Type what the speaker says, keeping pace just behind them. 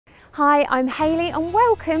Hi, I'm Hayley and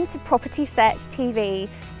welcome to Property Search TV.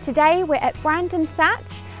 Today we're at Brandon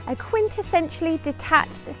Thatch, a quintessentially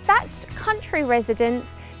detached thatched country residence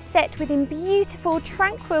set within beautiful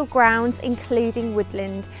tranquil grounds including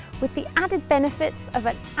woodland, with the added benefits of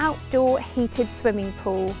an outdoor heated swimming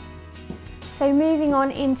pool. So moving on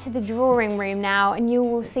into the drawing room now, and you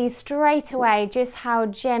will see straight away just how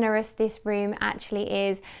generous this room actually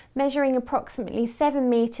is, measuring approximately 7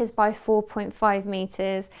 metres by 4.5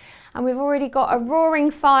 metres. And we've already got a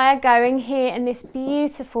roaring fire going here in this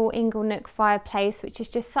beautiful Inglenook fireplace, which is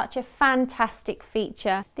just such a fantastic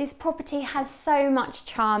feature. This property has so much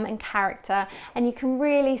charm and character, and you can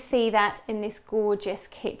really see that in this gorgeous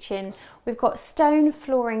kitchen. We've got stone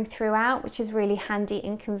flooring throughout, which is really handy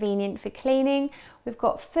and convenient for cleaning. We've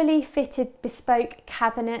got fully fitted bespoke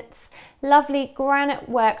cabinets, lovely granite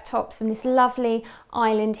worktops, and this lovely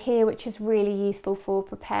island here, which is really useful for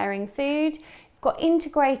preparing food. Got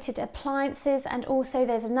integrated appliances, and also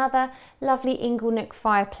there's another lovely Inglenook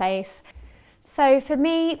fireplace. So for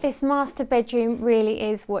me, this master bedroom really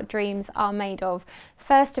is what dreams are made of.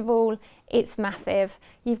 First of all, it's massive.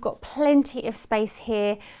 You've got plenty of space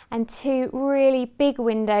here and two really big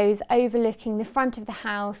windows overlooking the front of the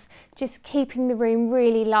house, just keeping the room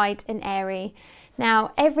really light and airy.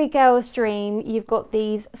 Now, every girl's dream, you've got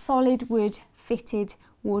these solid wood fitted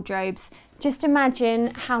wardrobes. Just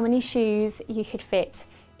imagine how many shoes you could fit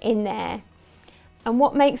in there. And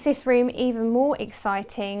what makes this room even more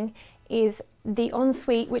exciting is the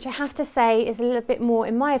ensuite, which I have to say is a little bit more,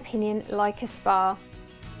 in my opinion, like a spa.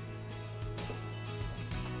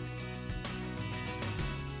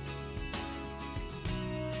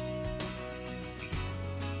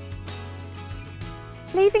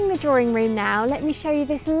 Leaving the drawing room now, let me show you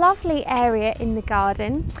this lovely area in the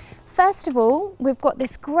garden. First of all, we've got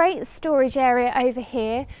this great storage area over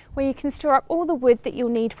here where you can store up all the wood that you'll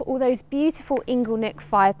need for all those beautiful Inglenook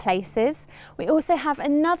fireplaces. We also have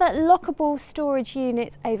another lockable storage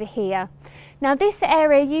unit over here. Now, this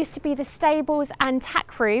area used to be the stables and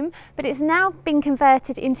tack room, but it's now been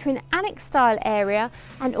converted into an annex style area,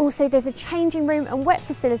 and also there's a changing room and wet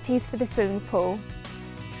facilities for the swimming pool.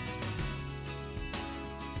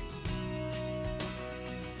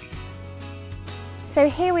 So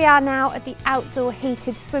here we are now at the outdoor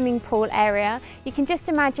heated swimming pool area. You can just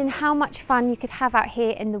imagine how much fun you could have out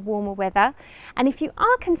here in the warmer weather. And if you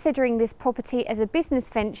are considering this property as a business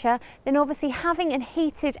venture, then obviously having a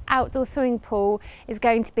heated outdoor swimming pool is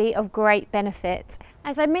going to be of great benefit.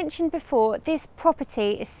 As I mentioned before, this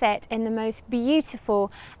property is set in the most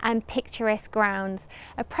beautiful and picturesque grounds,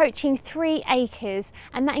 approaching 3 acres,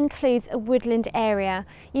 and that includes a woodland area.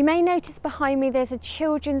 You may notice behind me there's a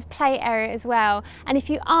children's play area as well, and if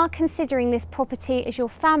you are considering this property as your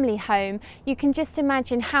family home, you can just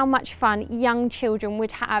imagine how much fun young children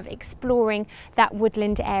would have exploring that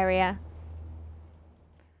woodland area.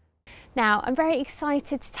 Now, I'm very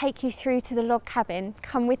excited to take you through to the log cabin.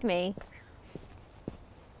 Come with me.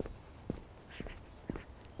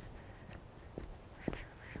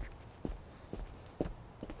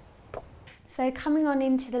 So coming on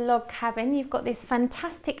into the log cabin, you've got this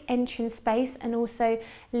fantastic entrance space and also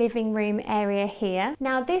living room area here.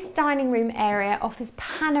 Now, this dining room area offers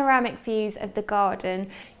panoramic views of the garden.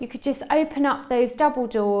 You could just open up those double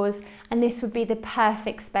doors and this would be the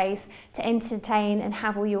perfect space to entertain and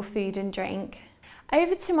have all your food and drink.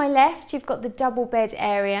 Over to my left, you've got the double bed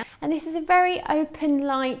area, and this is a very open,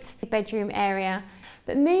 light bedroom area.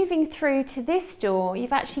 But moving through to this door,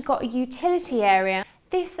 you've actually got a utility area.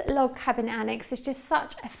 This log cabin annex is just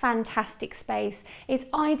such a fantastic space. It's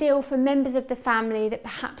ideal for members of the family that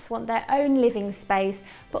perhaps want their own living space,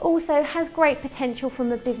 but also has great potential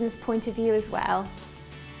from a business point of view as well.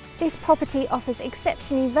 This property offers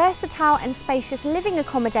exceptionally versatile and spacious living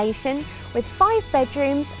accommodation with 5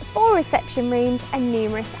 bedrooms, 4 reception rooms and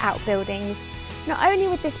numerous outbuildings. Not only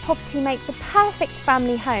would this property make the perfect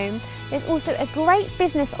family home, there's also a great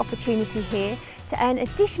business opportunity here to earn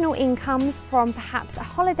additional incomes from perhaps a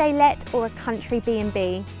holiday let or a country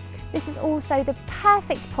B&B. This is also the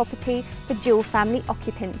perfect property for dual family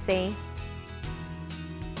occupancy.